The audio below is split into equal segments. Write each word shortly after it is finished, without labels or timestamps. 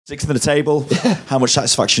Sixth in the table. How much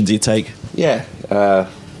satisfaction do you take? Yeah,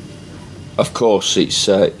 of course, it's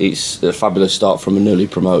a fabulous start from a newly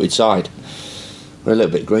promoted side. We're a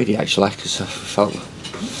little bit greedy actually, because I felt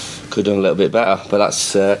could have done a little bit better, but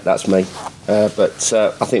that's me. But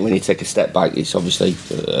I think when you take a step back, it's obviously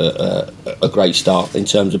a great start in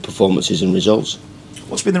terms of performances and results.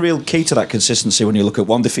 What's been the real key to that consistency when you look at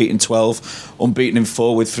 1 defeat in 12, unbeaten in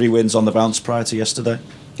 4 with 3 wins on the bounce prior to yesterday?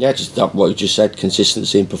 Yeah, just what we just said,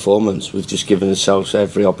 consistency in performance. We've just given ourselves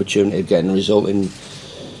every opportunity of getting a result in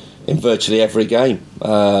virtually every game.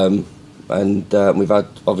 And we've had,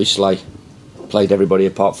 obviously, played everybody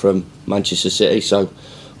apart from Manchester City, so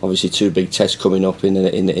obviously 2 big tests coming up in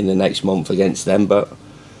the next month against them, but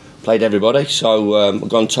played everybody, so we've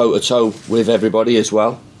gone toe-to-toe with everybody as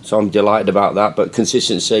well, so I'm delighted about that. But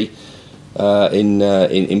consistency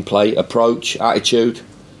in play, approach, attitude,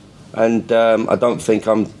 and I don't think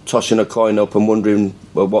I'm tossing a coin up and wondering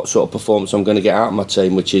what sort of performance I'm going to get out of my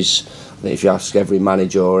team, which is, I think if you ask every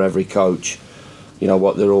manager or every coach, you know,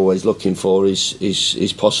 what they're always looking for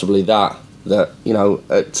is possibly that, you know,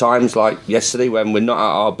 at times like yesterday when we're not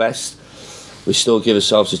at our best, we still give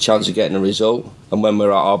ourselves a chance of getting a result, and when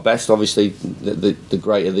we're at our best, obviously the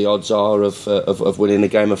greater the odds are of winning a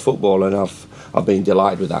game of football, and I've been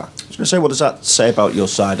delighted with that. I was going to say, what does that say about your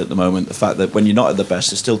side at the moment? The fact that when you're not at the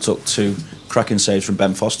best, it still took 2 cracking saves from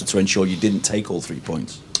Ben Foster to ensure you didn't take all 3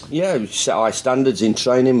 points. Yeah, we've set high standards in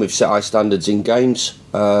training. We've set high standards in games.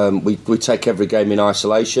 We take every game in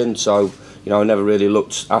isolation. So, you know, I never really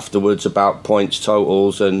looked afterwards about points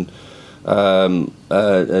totals and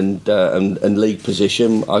league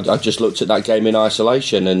position. I just looked at that game in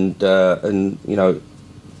isolation, and you know,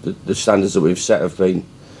 the standards that we've set have been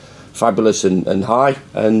fabulous and high,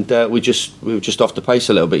 and we were just off the pace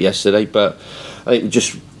a little bit yesterday. But I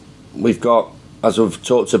think we've got, as we've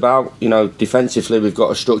talked about, you know, defensively we've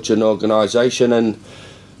got a structure and organisation, and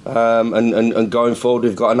going forward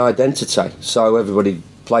we've got an identity. So everybody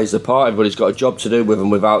plays their part. Everybody's got a job to do with and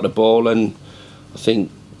without the ball, and I think,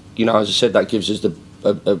 you know, as I said, that gives us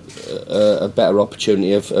a better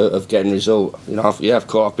opportunity of getting a result. You know, I've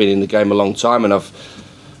been in the game a long time, and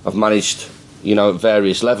I've managed, you know, at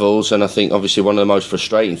various levels, and I think obviously one of the most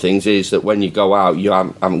frustrating things is that when you go out, you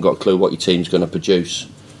haven't got a clue what your team's going to produce,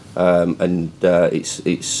 and it's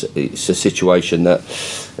a situation that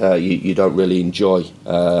you don't really enjoy,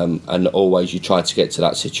 and always you try to get to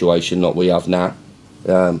that situation that we have now.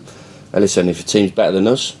 And listen, if a team's better than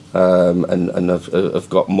us, and have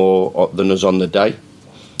got more than us on the day,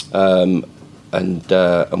 and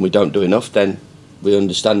we don't do enough, then we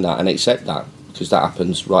understand that and accept that, because that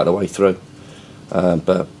happens right the way through.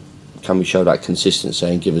 But can we show that consistency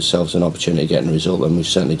and give ourselves an opportunity of getting a result? And we've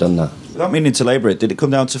certainly done that. Without meaning to labour it, did it come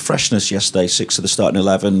down to freshness yesterday? 6 of the starting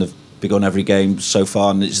 11 have been on every game so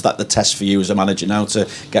far, and is that the test for you as a manager now, to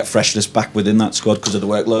get freshness back within that squad because of the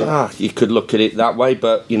workload? You could look at it that way,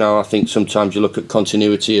 but you know, I think sometimes you look at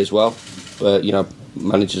continuity as well. You know,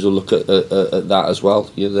 managers will look at that as well.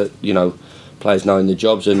 You know, players knowing the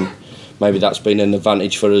jobs, and maybe that's been an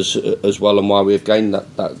advantage for us as well, and why we've gained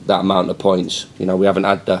that amount of points. You know, we haven't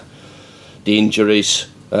had the injuries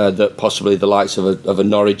that possibly the likes of a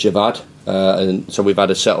Norwich have had, and so we've had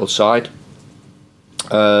a settled side.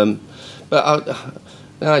 But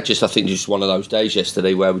I think just one of those days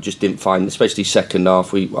yesterday where we just didn't find, especially second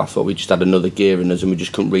half, I thought we just had another gear in us, and we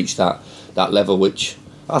just couldn't reach that level, which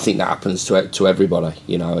I think that happens to everybody.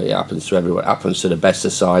 You know, it happens to everyone. It happens to the best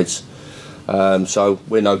of sides. So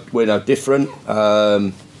we're no different.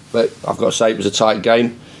 But I've got to say, it was a tight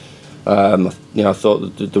game. You know, I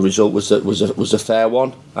thought that the result was a fair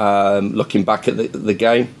one. Looking back at the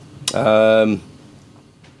game,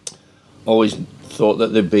 always thought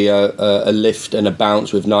that there'd be a lift and a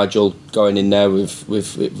bounce with Nigel going in there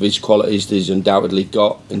with his qualities that he's undoubtedly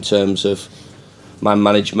got in terms of man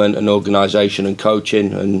management and organisation and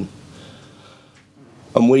coaching, and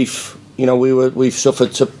we've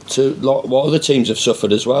suffered to what other teams have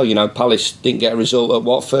suffered as well. You know, Palace didn't get a result at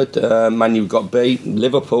Watford. Man U got beat.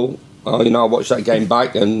 Liverpool. I watched that game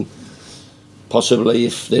back, and possibly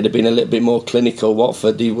if they'd have been a little bit more clinical,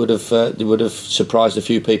 Watford, they would have surprised a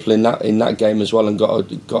few people in that game as well, and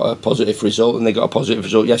got a positive result, and they got a positive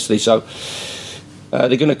result yesterday. So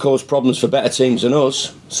they're going to cause problems for better teams than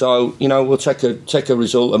us. So we'll take a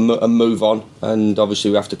result and move on, and obviously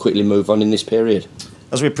we have to quickly move on in this period.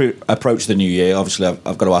 As we approach the new year, obviously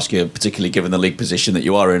I've got to ask you, particularly given the league position that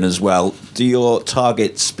you are in as well, do your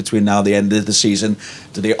targets between now and the end of the season,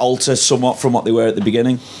 do they alter somewhat from what they were at the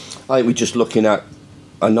beginning? I think we're just looking at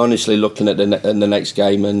the next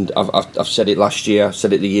game, and I've said it last year, I've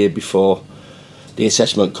said it the year before. The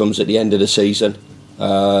assessment comes at the end of the season.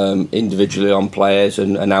 individually on players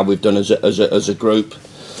and how we've done as a group.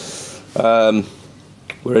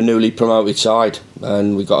 We're a newly promoted side,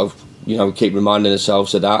 and we've got to keep reminding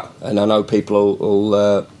ourselves of that. And I know people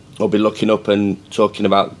will be looking up and talking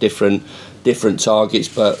about different targets,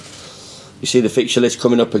 but you see the fixture list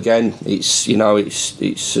coming up again. It's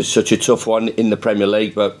such a tough one in the Premier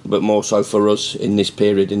League, but more so for us in this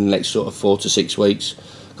period, in the next sort of 4 to 6 weeks.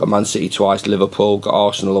 Got Man City twice, Liverpool, got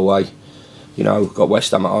Arsenal away, got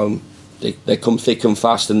West Ham at home. They come thick and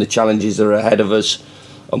fast, and the challenges are ahead of us,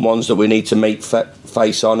 and ones that we need to meet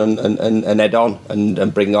face on and head on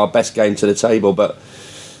and bring our best game to the table. But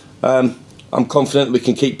I'm confident we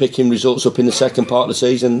can keep picking results up in the second part of the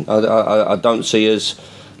season. I don't see us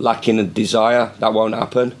lacking a desire. That won't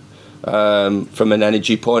happen. From an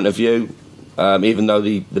energy point of view, even though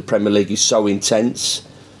the Premier League is so intense,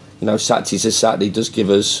 Saturday to Saturday does give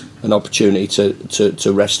us an opportunity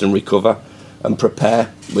to rest and recover and prepare,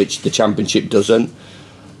 which the Championship doesn't.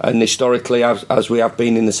 And historically, as we have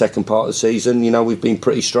been in the second part of the season, we've been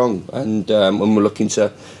pretty strong, and we're looking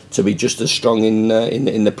to be just as strong in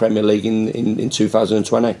the Premier League in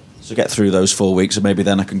 2020. So get through those 4 weeks, and maybe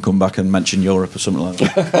then I can come back and mention Europe or something like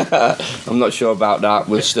that. I'm not sure about that.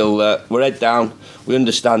 We're still we're head down. We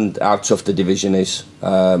understand how tough the division is.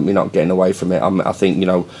 We're not getting away from it. I think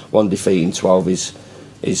 1 defeat in 12 is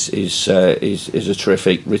a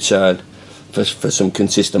terrific return for some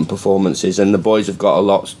consistent performances, and the boys have got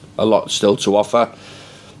a lot still to offer.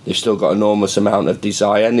 They've still got an enormous amount of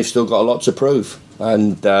desire, and they've still got a lot to prove.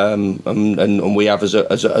 And we have as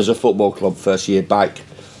a football club, first year back,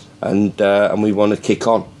 and we want to kick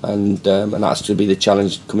on, and that's to be the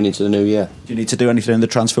challenge coming into the new year. Do you need to do anything in the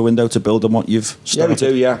transfer window to build on what you've started? Yeah,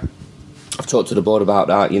 we do. Yeah, I've talked to the board about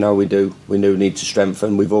that. We do need to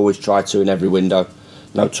strengthen. We've always tried to in every window.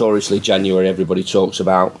 Notoriously, January everybody talks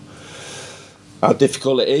about how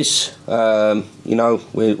difficult it is. We've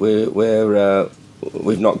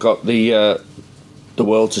not got the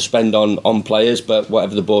world to spend on players, but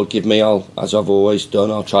whatever the board give me, as I've always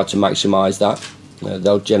done, I'll try to maximise that.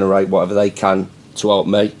 They'll generate whatever they can to help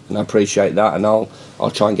me, and I appreciate that, and I'll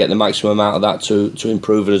try and get the maximum out of that to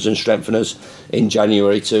improve us and strengthen us in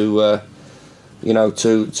January to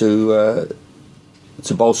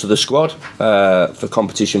bolster the squad for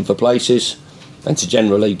competition for places, and to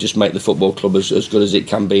generally just make the football club as good as it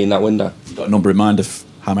can be in that window. You've got a number in mind of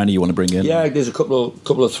how many you want to bring in? Yeah, there's a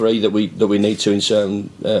couple of three that we need to in certain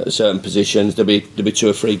positions. There'll be 2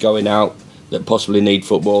 or 3 going out that possibly need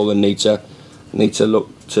football and need to look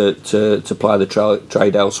to ply the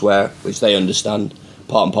trade elsewhere, which they understand,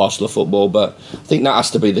 part and parcel of football. But I think that has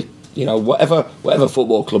to be whatever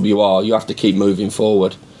football club you are, you have to keep moving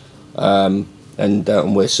forward, and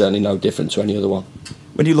we're certainly no different to any other one.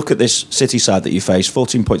 When you look at this City side that you face,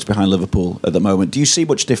 14 points behind Liverpool at the moment, do you see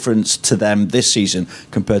much difference to them this season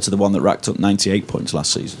compared to the one that racked up 98 points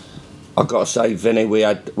last season? I've got to say, Vinny, we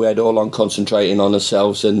had all on concentrating on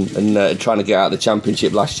ourselves and trying to get out of the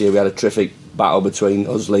Championship last year. We had a terrific battle between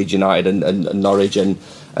us, Leeds United and Norwich, and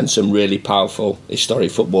some really powerful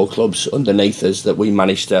historic football clubs underneath us that we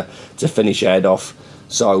managed to finish ahead of.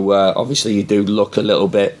 So obviously you do look a little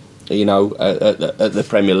bit, at the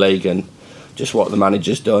Premier League and just what the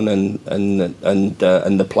manager's done and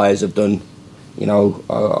the players have done,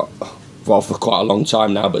 for quite a long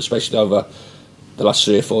time now, but especially over the last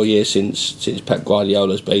 3 or 4 years since Pep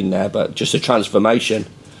Guardiola's been there. But just a transformation,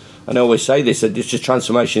 and I always say this, it's a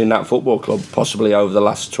transformation in that football club, possibly over the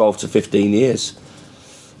last 12 to 15 years,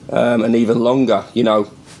 and even longer.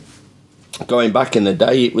 Going back in the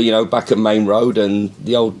day, back at Main Road and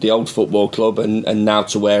the old football club, and now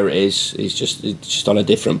to where it is, it's just on a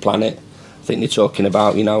different planet. I think they're talking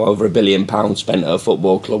about over £1 billion spent at a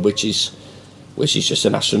football club, which is just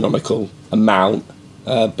an astronomical amount,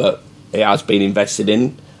 but it has been invested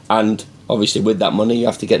in, and obviously with that money you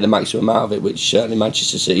have to get the maximum out of it, which certainly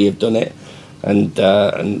Manchester City have done it, and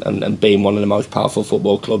being one of the most powerful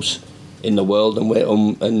football clubs in the world, and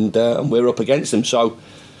we're up against them, so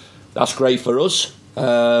that's great for us,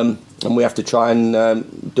 and we have to try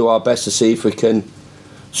and do our best to see if we can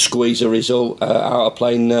squeeze a result out of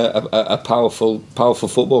playing a powerful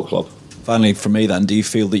football club. Finally, for me then, do you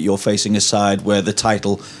feel that you're facing a side where the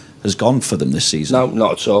title has gone for them this season? No,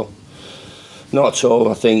 not at all. Not at all.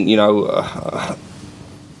 I think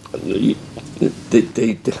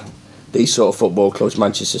these sort of football clubs,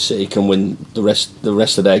 Manchester City, can win the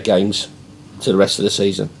rest of their games to the rest of the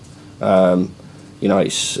season. But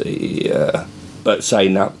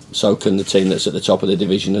saying that, so can the team that's at the top of the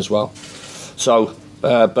division as well. So,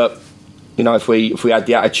 but you know, if we had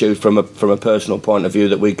the attitude from a personal point of view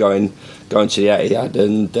that we're going to the Etihad,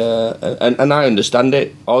 and I understand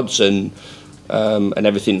it, odds and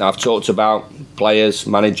everything that I've talked about, players,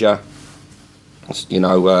 manager, you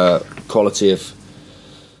know, quality of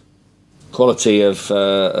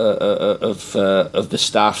the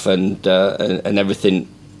staff and everything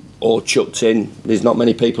all chucked in. There's not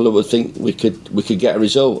many people that would think we could get a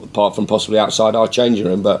result apart from possibly outside our changing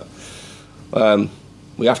room, but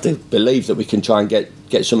we have to believe that we can try and get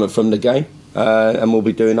something from the game, and we'll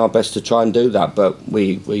be doing our best to try and do that. But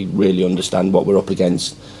we really understand what we're up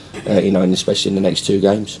against, you know, and especially in the next 2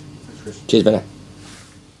 games. Cheers, Benny.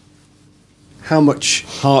 How much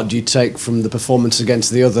heart do you take from the performance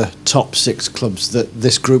against the other top 6 clubs, that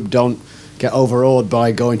this group don't get overawed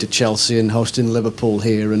by going to Chelsea and hosting Liverpool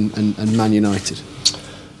here and Man United?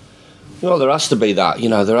 Well, there has to be that, you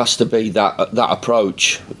know, there has to be that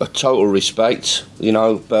approach, a total respect, you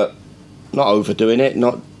know, but not overdoing it,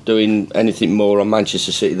 not doing anything more on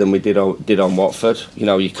Manchester City than we did on Watford. You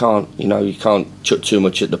know, you can't chuck too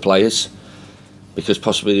much at the players because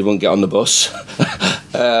possibly they won't get on the bus.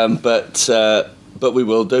 But we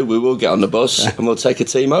will do. We will get on the bus and we'll take a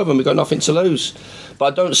team over, and we've got nothing to lose.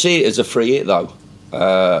 But I don't see it as a free hit though,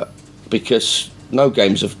 because no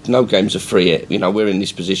game's a free hit. You know, we're in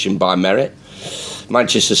this position by merit.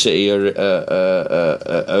 Manchester City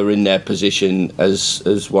are in their position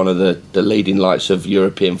as one of the leading lights of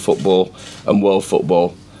European football and world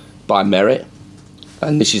football by merit,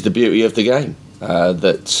 and this is the beauty of the game,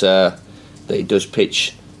 that it does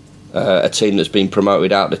pitch a team that's been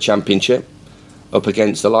promoted out of the Championship up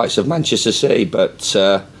against the likes of Manchester City. But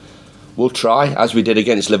we'll try, as we did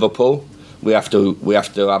against Liverpool. We have to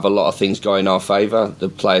have a lot of things go in our favour. The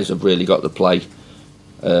players have really got to play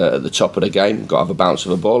at the top of the game. Got to have a bounce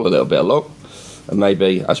of the ball, a little bit of luck, and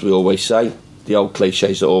maybe, as we always say, the old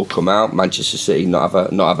cliches that all come out. Manchester City not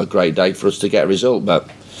have a great day for us to get a result, but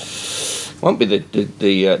it won't be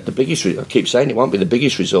the biggest. I keep saying it won't be the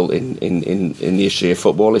biggest result in the history of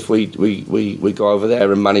football if we go over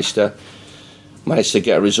there and manage to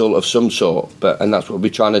get a result of some sort. And that's what we're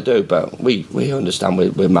trying to do. But we understand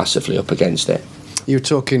we're massively up against it. You were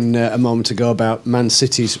talking a moment ago about Man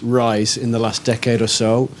City's rise in the last decade or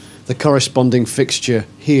so. The corresponding fixture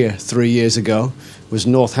here 3 years ago was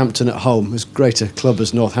Northampton at home. As great a club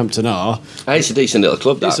as Northampton are, it's a decent little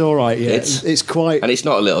club. It's all right, yeah. It's quite, and it's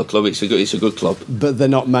not a little club. It's a good club. But they're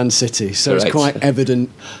not Man City, so Correct. It's quite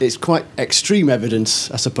evident. It's quite extreme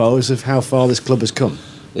evidence, I suppose, of how far this club has come.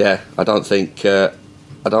 Yeah, I don't think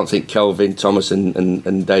Kelvin Thomas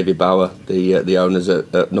and David Bauer, the owners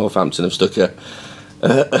at Northampton, have stuck a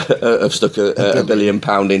 £1 billion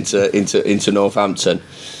into Northampton.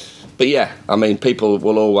 But yeah, I mean, people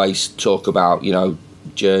will always talk about, you know,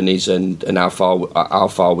 journeys and how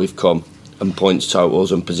far we've come, and points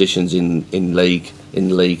totals and positions in league,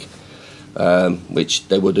 which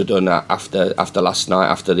they would have done after last night,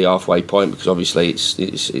 after the halfway point, because obviously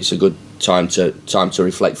it's a good time to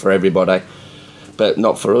reflect for everybody, but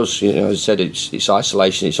not for us. You know, as I said, it's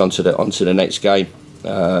isolation. It's onto the next game.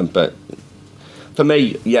 But for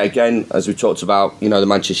me, yeah, again, as we talked about, you know, the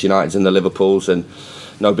Manchester Uniteds and the Liverpools, and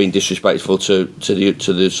no being disrespectful to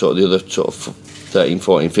the sort of the other sort of 13,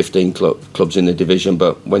 14, 15 clubs in the division,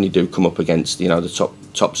 but when you do come up against, you know, the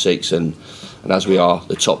top 6 and as we are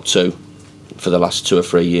the top 2 for the last 2 or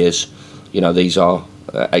 3 years, you know, these are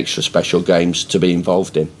extra special games to be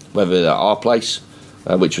involved in, whether they're at our place,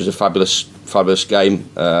 which was a fabulous game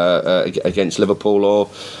against Liverpool,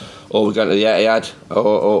 or we're going to the Etihad,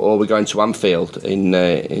 or we're going to Anfield in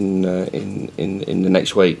the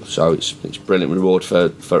next week. So it's brilliant reward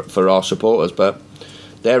for our supporters, but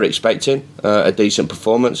they're expecting a decent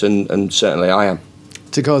performance, and certainly I am.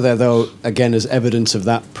 To go there, though, again, as evidence of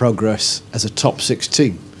that progress as a top 6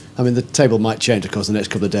 team. I mean, the table might change, of course, in the next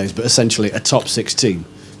couple of days, but essentially a top 6 team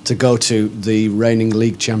to go to the reigning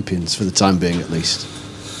league champions for the time being, at least.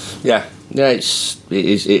 Yeah, it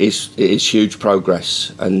is huge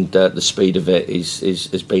progress, and the speed of it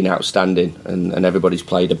has been outstanding, and everybody's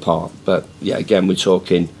played a part. But yeah, again, we're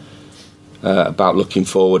talking about looking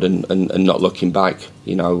forward and not looking back,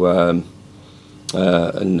 you know,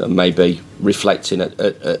 and maybe reflecting at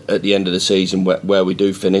the end of the season where we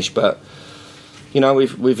do finish. But you know,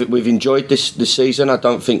 we've enjoyed this season. I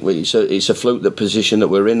don't think it's a fluke, the position that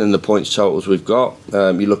we're in and the points totals we've got.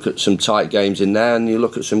 You look at some tight games in there, and you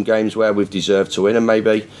look at some games where we've deserved to win, and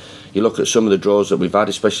maybe you look at some of the draws that we've had,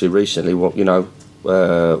 especially recently. You know,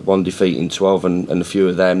 1 defeat in 12, and a few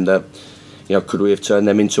of them that, you know, could we have turned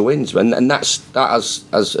them into wins? And that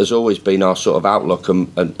has always been our sort of outlook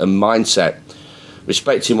and mindset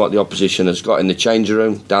respecting what the opposition has got in the changing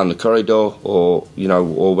room, down the corridor, or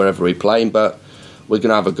wherever we're playing. But we're going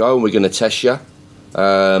to have a go, and we're going to test you,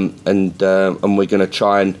 and we're going to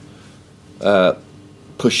try and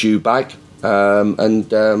push you back,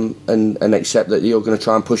 and accept that you're going to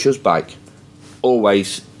try and push us back.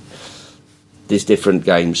 Always, there's different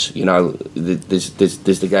games. There's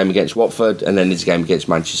the game against Watford, and then there's the game against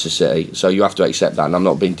Manchester City. So you have to accept that. And I'm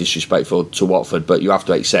not being disrespectful to Watford, but you have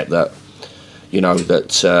to accept that.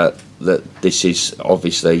 That this is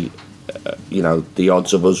obviously, the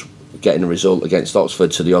odds of us getting a result against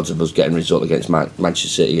Oxford to the odds of us getting a result against Manchester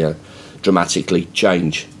City dramatically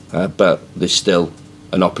change. But there's still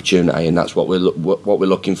an opportunity, and that's what we're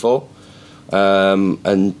looking for,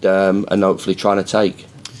 and hopefully trying to take.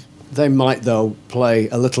 They might, though, play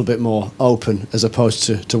a little bit more open as opposed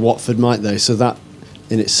to Watford, might they? So that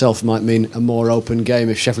in itself might mean a more open game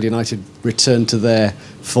if Sheffield United return to their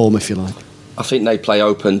form, if you like. I think they play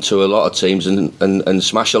open to a lot of teams and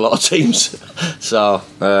smash a lot of teams. So,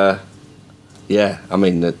 I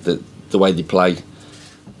mean the way they play,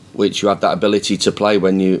 which you have that ability to play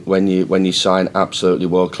when you sign absolutely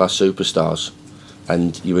world-class superstars,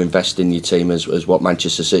 and you invest in your team as what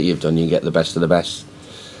Manchester City have done. You get the best of the best.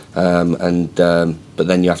 But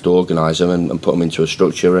then you have to organise them and put them into a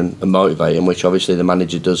structure and motivate them, which obviously the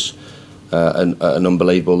manager does at an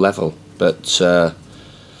unbelievable level. But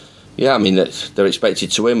I mean they're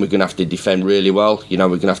expected to win. We're going to have to defend really well. We're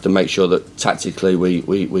going to have to make sure that tactically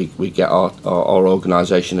we get our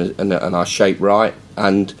organisation and our shape right,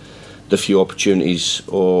 and the few opportunities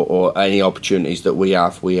or any opportunities that we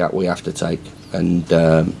have to take. And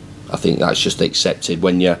I think that's just accepted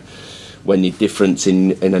when you're different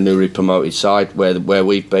in a newly promoted side where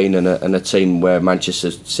we've been, and a team where Manchester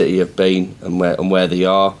City have been and where they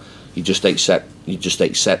are. You just accept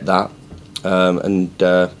that, and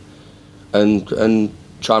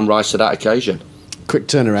try and rise to that occasion. Quick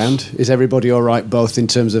turnaround. Is everybody all right, both in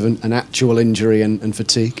terms of an actual injury and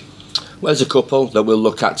fatigue? Well, there's a couple that we'll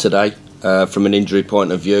look at today from an injury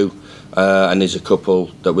point of view, and there's a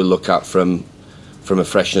couple that we'll look at from a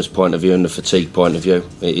freshness point of view and a fatigue point of view.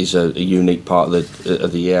 It is a unique part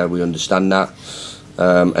of the year. We understand that,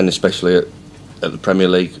 and especially at the Premier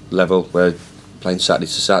League level, we're playing Saturday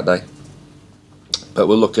to Saturday. But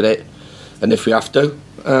we'll look at it, and if we have to,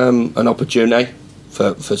 an opportunity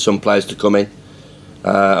for some players to come in,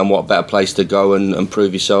 and what better place to go and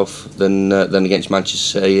prove yourself than against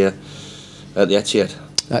Manchester City at the Etihad.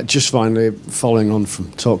 Just finally, following on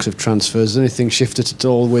from talks of transfers, has anything shifted at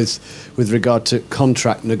all with regard to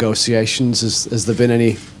contract negotiations? Has there been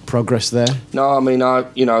any progress there? No, I mean, as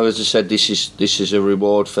I said, this is a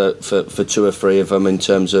reward for two or three of them in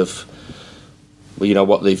terms of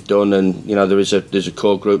what they've done, and there's a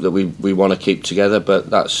core group that we want to keep together, but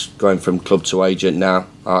that's going from club to agent now.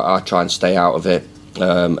 I try and stay out of it,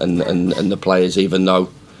 and the players, even though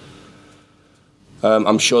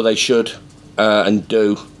I'm sure they should. And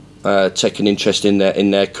do take an interest in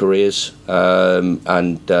their careers,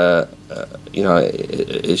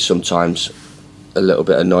 it's sometimes a little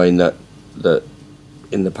bit annoying that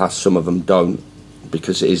in the past some of them don't,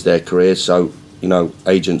 because it is their career. So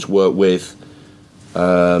agents work with,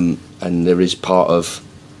 and there is part of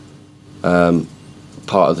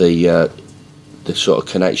the sort of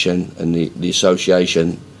connection and the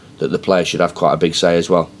association that the player should have quite a big say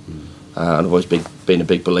as well. And I've always been a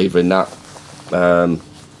big believer in that.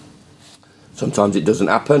 Sometimes it doesn't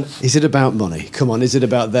happen. Is it about money? Come on, is it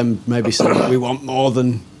about them maybe saying we want more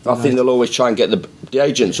than... I think they'll always try and get the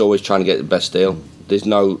agent's always trying to get the best deal. There's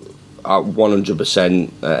no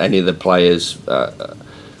 100% any of the players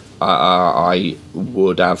I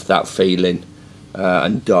would have that feeling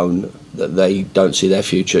and that they don't see their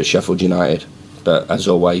future at Sheffield United. But as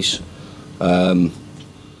always, in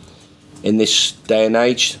this day and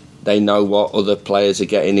age, they know what other players are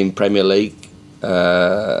getting in Premier League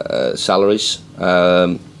salaries,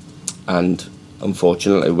 and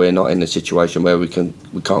unfortunately, we're not in a situation where we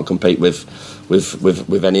can't compete with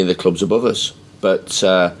any of the clubs above us. But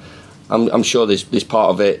I'm sure this part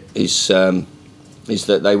of it is that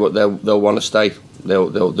they'll want to stay.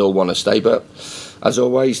 They'll want to stay. But as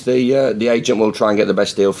always, the agent will try and get the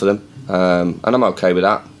best deal for them, and I'm okay with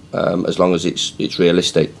that, as long as it's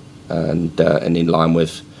realistic and in line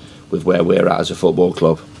with where we're at as a football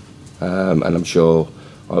club. And I'm sure,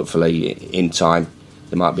 hopefully, in time,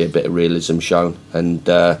 there might be a bit of realism shown, and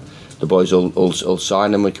the boys will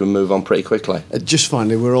sign, and we can move on pretty quickly. Just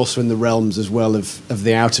finally, we're also in the realms as well of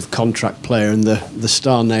the out-of-contract player, and the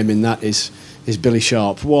star name in that is Billy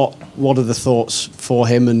Sharp. What are the thoughts for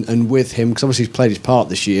him and with him? Because obviously he's played his part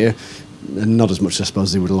this year. and not as much, I suppose,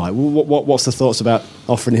 as he would like. What's the thoughts about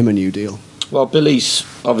offering him a new deal? Well, Billy's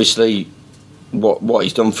obviously what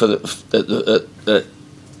he's done for at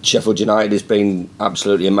Sheffield United has been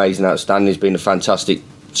absolutely amazing, outstanding. He's been a fantastic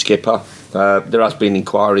skipper. There has been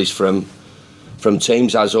inquiries from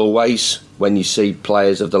teams, as always, when you see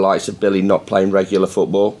players of the likes of Billy not playing regular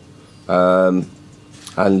football, and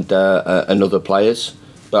other players.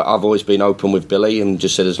 But I've always been open with Billy and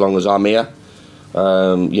just said, as long as I'm here,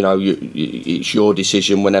 it's your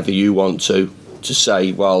decision whenever you want to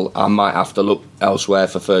say, well, I might have to look elsewhere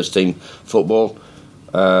for first team football,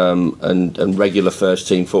 and regular first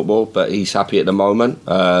team football. But he's happy at the moment.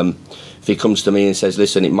 If he comes to me and says,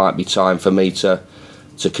 listen, it might be time for me to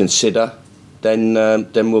consider, then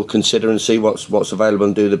we'll consider and see what's available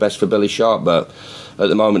and do the best for Billy Sharp. But at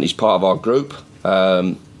the moment, he's part of our group.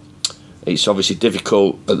 It's obviously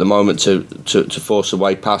difficult at the moment to force a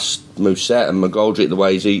way past Mousset and McGoldrick the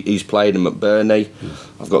way he's played, and McBurney.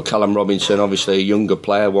 I've got Callum Robinson, obviously a younger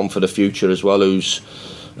player, one for the future as well, who's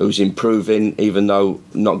improving, even though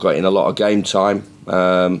not getting a lot of game time.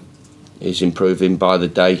 He's improving by the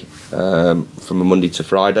day, from a Monday to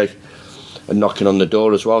Friday, and knocking on the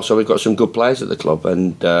door as well. So we've got some good players at the club,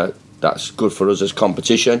 and that's good for us as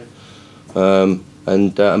competition.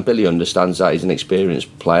 And Billy understands that. He's an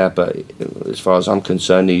experienced player, but as far as I'm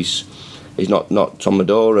concerned, he's not on the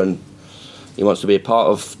door, and he wants to be a part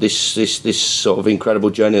of this sort of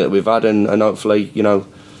incredible journey that we've had, and hopefully,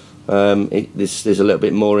 there's a little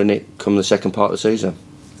bit more in it come the second part of the season.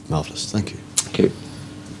 Marvellous, thank you. Thank you.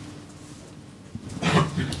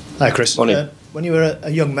 Hi, Chris. Morning. When you were a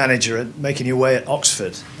young manager and making your way at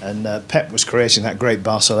Oxford, and Pep was creating that great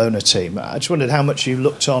Barcelona team, I just wondered how much you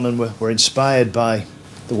looked on and were inspired by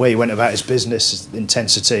the way he went about his business,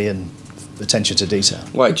 intensity and attention to detail.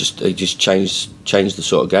 Well, he just changed the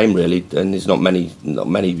sort of game, really, and there's not many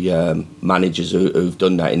managers who've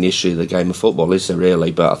done that in the history of the game of football, is there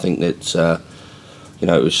really? But I think that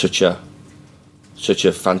it was such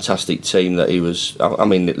a fantastic team that he was. I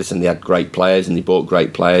mean, listen, they had great players and they bought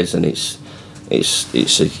great players, and it's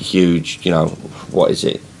a huge, what is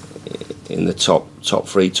it, in the top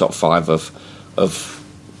 3, top 5 of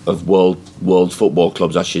world football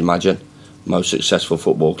clubs, I should imagine, most successful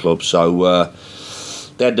football clubs. So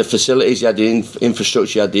they had the facilities, you had the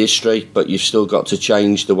infrastructure, you had the history, but you've still got to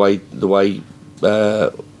change the way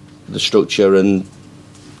the structure and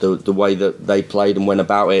the way that they played and went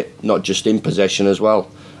about it, not just in possession as well,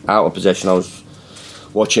 out of possession. I was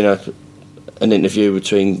watching an interview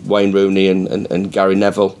between Wayne Rooney and Gary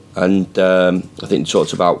Neville, and I think he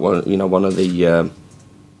talked about one of the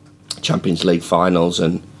Champions League finals,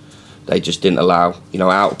 and they just didn't allow,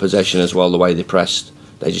 out of possession as well, the way they pressed,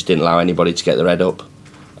 they just didn't allow anybody to get their head up,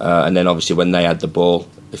 and then obviously when they had the ball,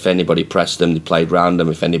 if anybody pressed them, they played round them.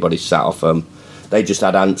 If anybody sat off them, they just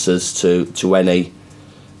had answers to any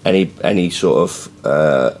sort of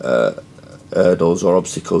hurdles or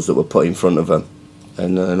obstacles that were put in front of them,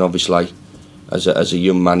 and obviously as a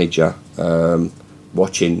young manager,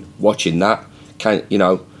 watching that,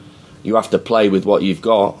 you have to play with what you've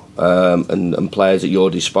got, and players at your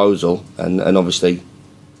disposal, and obviously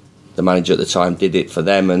the manager at the time did it for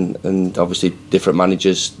them, and obviously different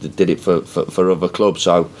managers did it for other clubs.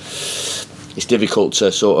 So it's difficult to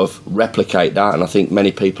sort of replicate that, and I think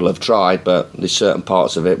many people have tried, but there's certain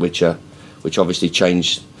parts of it which obviously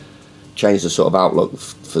change the sort of outlook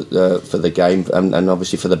for the game, and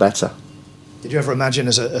obviously for the better. Did you ever imagine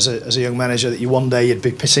as a young manager that one day you'd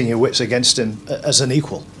be pitting your wits against him as an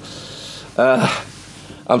equal?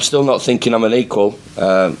 I'm still not thinking I'm an equal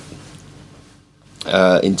in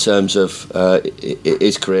terms of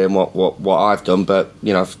his career and what I've done, but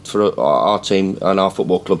for our team and our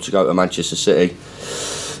football club to go to Manchester City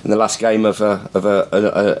in the last game of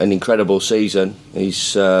an incredible season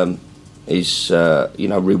is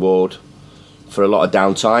reward for a lot of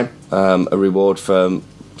downtime, a reward for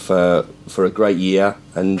a great year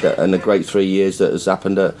and a great 3 years that has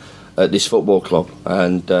happened at this football club,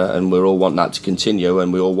 and we all want that to continue,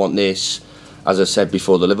 and we all want this, as I said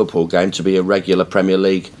before the Liverpool game, to be a regular Premier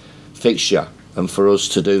League fixture. And for us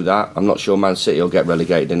to do that, I'm not sure Man City will get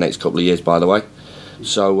relegated in the next couple of years, by the way.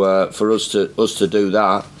 So for us to do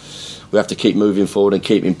that, we have to keep moving forward and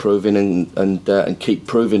keep improving and keep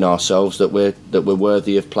proving ourselves that we're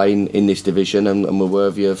worthy of playing in this division, and we're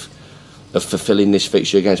worthy of fulfilling this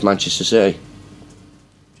fixture against Manchester City.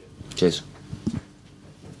 Cheers.